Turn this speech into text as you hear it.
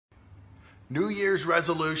New Year's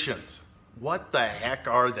resolutions. What the heck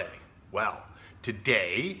are they? Well,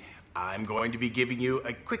 today I'm going to be giving you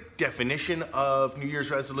a quick definition of New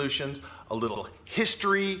Year's resolutions, a little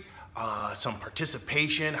history, some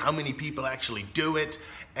participation, how many people actually do it,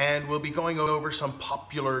 and we'll be going over some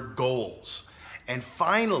popular goals. And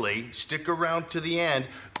finally, stick around to the end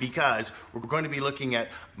because we're going to be looking at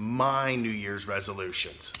my New Year's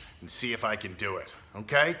resolutions and see if I can do it.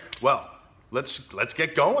 Okay? Well, let's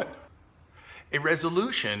get going. A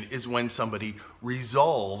resolution is when somebody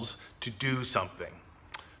resolves to do something.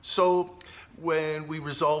 So when we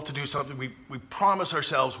resolve to do something, we promise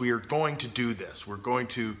ourselves we are going to do this. We're going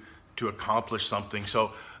to accomplish something.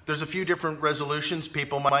 So there's a few different resolutions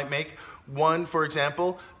people might make. One, for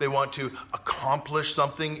example, they want to accomplish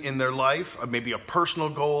something in their life, maybe a personal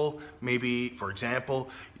goal. Maybe, for example,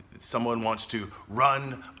 someone wants to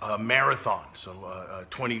run a marathon, so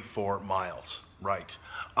 24 miles, right?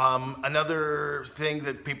 Another thing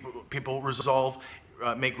that people resolve,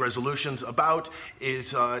 make resolutions about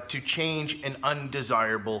is to change an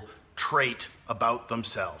undesirable trait about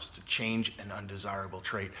themselves, to change an undesirable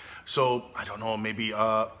trait. So, I don't know, maybe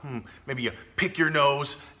you pick your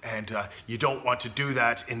nose and you don't want to do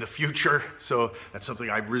that in the future. So that's something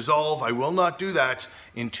I resolve. I will not do that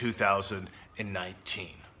in 2019.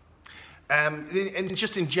 And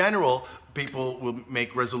just in general, people will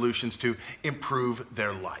make resolutions to improve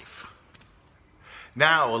their life.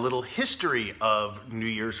 Now, a little history of New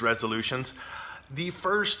Year's resolutions. The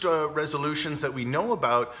first resolutions that we know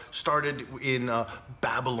about started in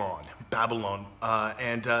Babylon,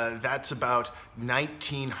 and that's about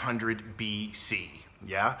 1900 BC,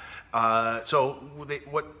 yeah? So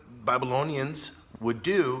what Babylonians would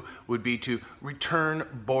do would be to return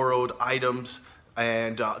borrowed items,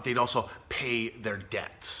 and they'd also pay their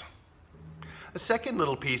debts. A second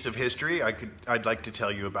little piece of history I'd like to tell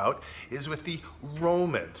you about is with the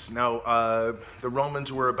Romans. Now, the Romans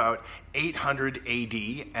were about 800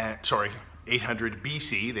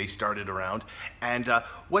 BC, they started around, and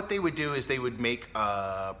what they would do is they would make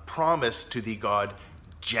a promise to the god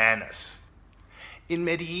Janus. In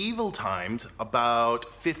medieval times, about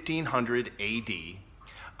 1500 AD,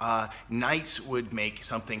 knights would make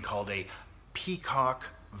something called a Peacock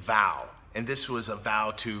Vow. And this was a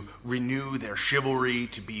vow to renew their chivalry,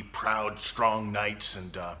 to be proud, strong knights,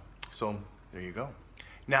 and so there you go.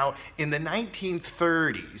 Now, in the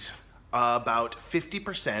 1930s, about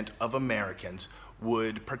 50% of Americans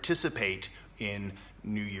would participate in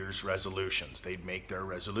New Year's resolutions. They'd make their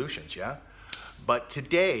resolutions, yeah? But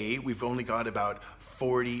today, we've only got about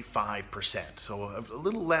 45%. So a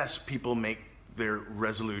little less people make their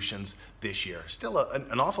resolutions this year. Still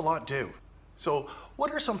an awful lot do. So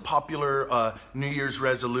what are some popular New Year's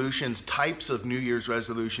resolutions, types of New Year's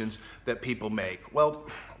resolutions that people make? Well,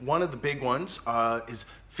 one of the big ones is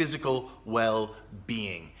physical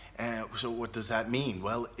well-being. So what does that mean?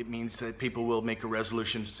 Well, it means that people will make a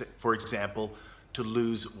resolution, for example, to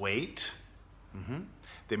lose weight.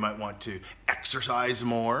 They might want to exercise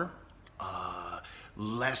more,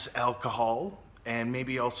 less alcohol, and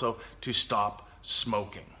maybe also to stop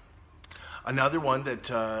smoking. Another one that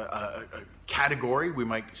a category we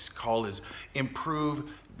might call is improve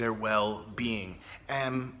their well-being.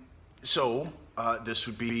 So this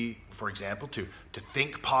would be, for example, to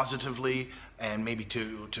think positively and maybe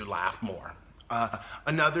to laugh more.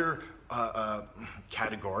 Another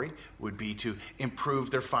category would be to improve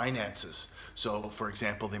their finances. So, for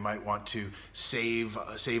example, they might want to save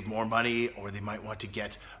more money, or they might want to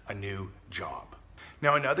get a new job.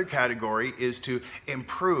 Now, another category is to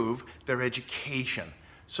improve their education.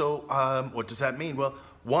 So what does that mean? Well,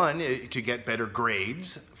 one, to get better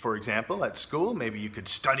grades, for example, at school. Maybe you could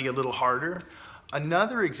study a little harder.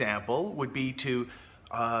 Another example would be to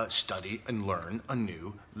study and learn a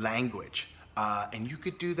new language. And you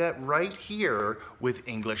could do that right here with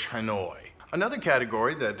English Hanoi. Another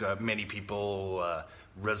category that many people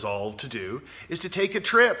resolve to do is to take a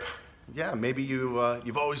trip. Yeah, maybe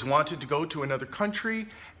you've always wanted to go to another country,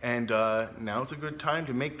 and now's a good time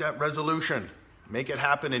to make that resolution. Make it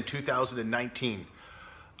happen in 2019.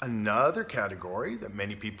 Another category that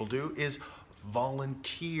many people do is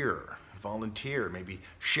volunteer. Volunteer, maybe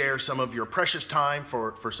share some of your precious time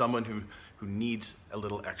for someone who needs a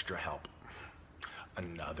little extra help.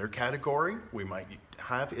 Another category we might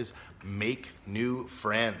have is make new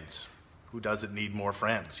friends. Who doesn't need more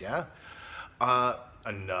friends, yeah?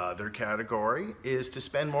 Another category is to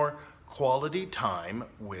spend more quality time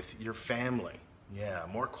with your family. Yeah,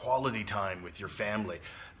 more quality time with your family.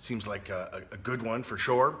 Seems like a good one for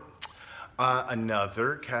sure.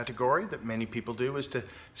 Another category that many people do is to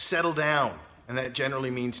settle down. And that generally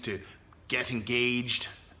means to get engaged,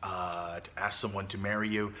 to ask someone to marry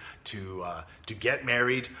you, to get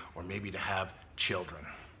married, or maybe to have children.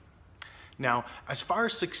 Now, as far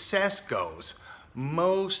as success goes,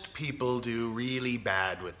 most people do really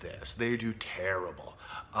bad with this. They do terrible.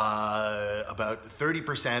 About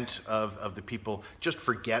 30% of the people just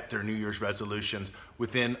forget their New Year's resolutions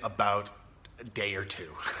within about a day or two.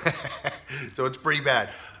 So it's pretty bad.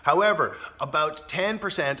 However, about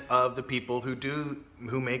 10% of the people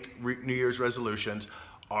who make New Year's resolutions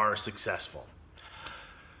are successful.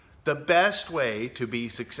 The best way to be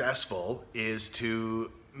successful is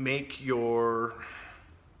to make your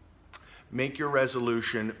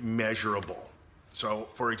resolution measurable. So,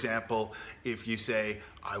 for example, if you say,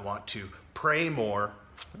 I want to pray more,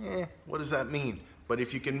 what does that mean? But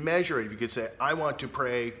if you can measure it, if you could say, I want to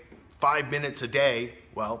pray 5 minutes a day,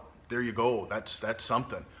 well, there you go, that's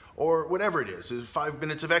something. Or whatever it is 5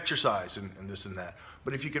 minutes of exercise and this and that.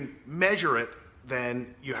 But if you can measure it,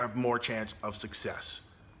 then you have more chance of success.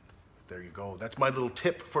 There you go. That's my little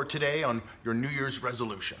tip for today on your New Year's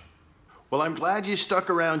resolution. Well, I'm glad you stuck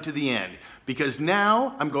around to the end, because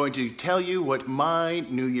now I'm going to tell you what my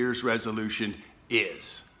New Year's resolution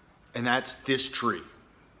is. And that's this tree.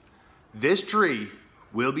 This tree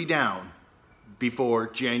will be down before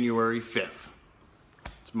January 5th.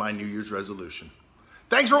 It's my New Year's resolution.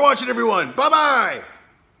 Thanks for watching, everyone. Bye-bye.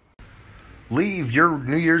 Leave your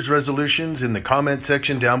New Year's resolutions in the comment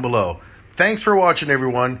section down below. Thanks for watching,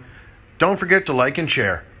 everyone. Don't forget to like and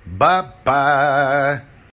share. Bye-bye.